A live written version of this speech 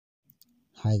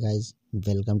Hi guys,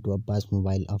 welcome to Abbas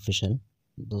mobile official.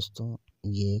 दोस्तों,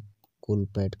 ये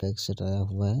Coolpad का एक सेट आया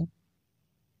हुआ है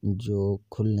जो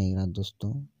खुल नहीं रहा।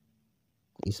 दोस्तों,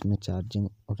 इसमें चार्जिंग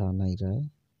उठा नहीं रहा है।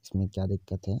 इसमें क्या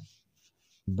दिक्कत है?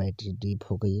 बैटरी डीप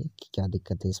हो गई है कि क्या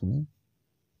दिक्कत है इसमें?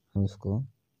 हम इसको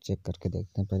चेक करके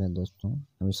देखते हैं। पहले दोस्तों,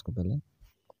 हम इसको पहले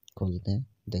खोलते हैं,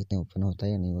 देखते हैं ओपन होता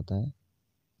है या नहीं होता है।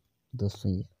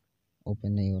 दोस्तों, ये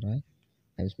ओपन नहीं हो रहा है।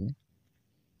 अब इसमें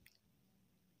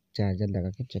चार्जर लगा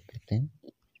के चेक करते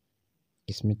हैं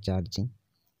इसमें चार्जिंग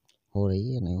हो रही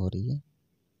है या नहीं हो रही है।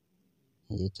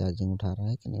 ये चार्जिंग उठा रहा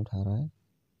है कि नहीं उठा रहा है,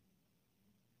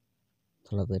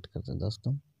 थोड़ा वेट करते हैं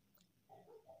दोस्तों।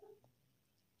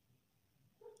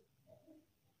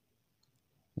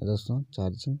 दोस्तों,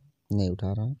 चार्जिंग नहीं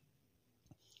उठा रहा है।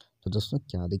 तो दोस्तों,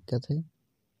 क्या दिक्कत है?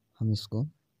 हम इसको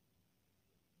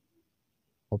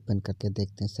ओपन करके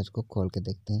देखते हैं, सेट को खोल के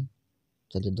देखते हैं।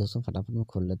 चलिए दोस्तों, फटाफट मैं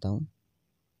खोल लेता हूँ।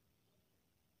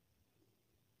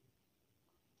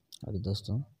 अरे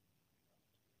दोस्तों,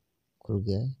 खुल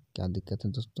गया है। क्या दिक्कत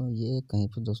है दोस्तों? ये कहीं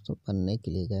पर दोस्तों बनने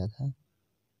के लिए गया था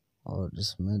और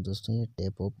इसमें दोस्तों ये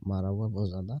टेप ओप मारा हुआ बहुत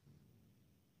ज़्यादा।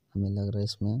 हमें लग रहा है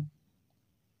इसमें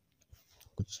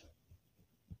कुछ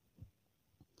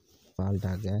फॉल्ट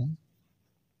आ गया है,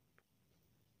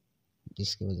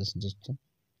 जिसकी वजह से दोस्तों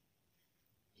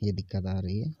ये दिक्कत आ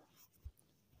रही है।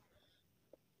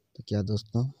 तो क्या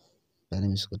दोस्तों, पहले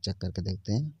हम इसको चेक करके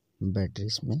देखते हैं बैटरी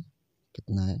इसमें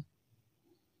कितना है।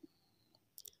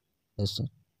 दोस्तों,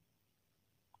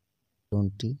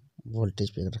 20 वोल्टेज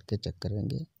पे रख के चेक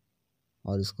करेंगे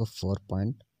और इसको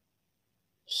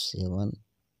 4.7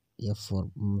 या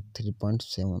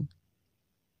 3.7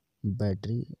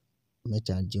 बैटरी में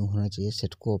चार्जिंग होना चाहिए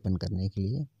सेट को ओपन करने के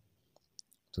लिए।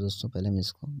 तो दोस्तों, पहले हम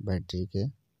इसको बैटरी के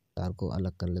तार को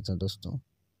अलग कर लेते हैं। दोस्तों,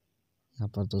 यहाँ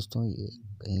पर दोस्तों ये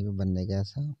कहीं पे बनने गया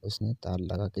था, उसने तार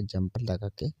लगा के जंपर लगा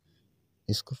के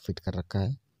इसको फिट कर रखा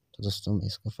है। तो दोस्तों, मैं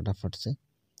इसको फटाफट से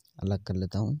अलग कर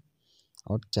लेता हूँ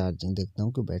और चार्जिंग देखता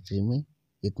हूँ कि बैटरी में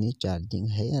इतनी चार्जिंग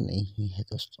है या नहीं है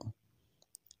दोस्तों।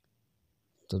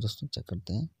 तो दोस्तों, चेक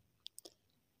करते हैं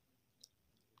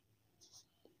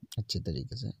अच्छी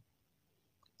तरीके से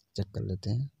चेक कर लेते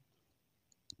हैं।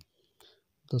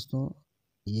 दोस्तों,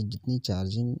 ये जितनी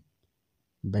चार्जिंग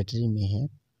बैटरी में है,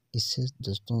 इससे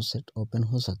दोस्तों सेट ओपन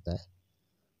हो सकता है।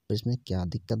 तो इसमें क्या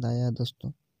दिक्कत आया है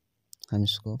दोस्तों, हम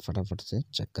इसको फटाफट से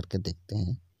चेक करके देखते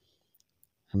हैं।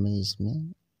 हमें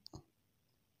इसमें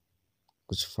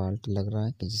कुछ फॉल्ट लग रहा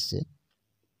है कि जिससे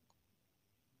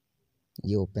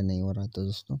ये ओपन नहीं हो रहा है। तो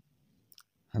दोस्तों,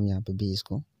 हम यहाँ पे भी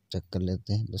इसको चेक कर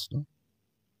लेते हैं। दोस्तों,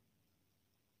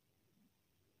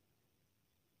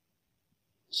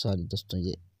 सॉरी दोस्तों,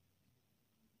 ये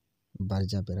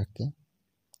बारजा पे रख के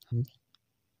हम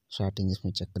स्टार्टिंग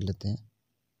इसमें चेक कर लेते हैं।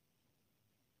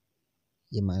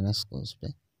 ये माइनस को उस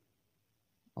पर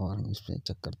और हम इस पर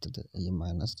चेक करते थे। ये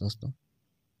माइनस दोस्तों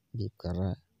बीप कर रहा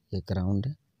है। ये ग्राउंड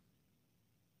है,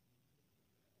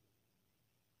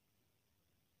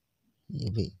 ये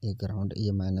भी ये ग्राउंड,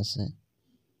 ये माइनस है।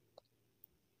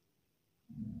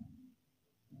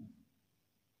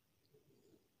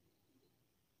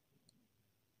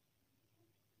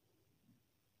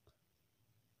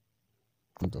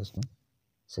 दोस्तों,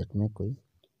 सेट में कोई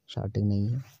शार्टिंग नहीं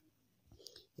है।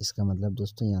 इसका मतलब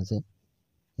दोस्तों यहाँ से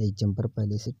एक जंपर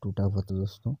पहले से टूटा हुआ था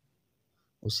दोस्तों,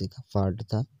 उसी का फॉल्ट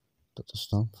था। तो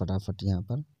दोस्तों, फटाफट यहाँ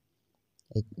पर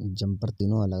एक जंपर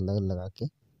तीनों अलग अलग लगा के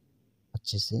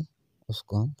अच्छे से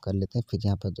उसको हम कर लेते हैं। फिर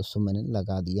यहाँ पर दोस्तों मैंने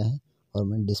लगा दिया है और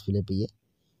मैंने डिस्प्ले पे ये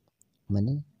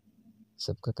मैंने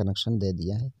सबका कनेक्शन दे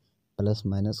दिया है, प्लस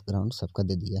माइनस ग्राउंड सबका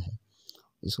दे दिया है।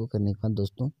 इसको करने के बाद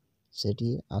दोस्तों सेट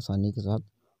ये आसानी के साथ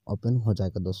ओपन हो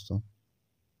जाएगा दोस्तों।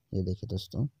 ये देखिए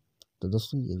दोस्तों। तो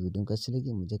दोस्तों, ये वीडियो कैसी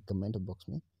लगी मुझे कमेंट बॉक्स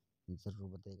में ज़रूर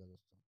बताइएगा दोस्तों।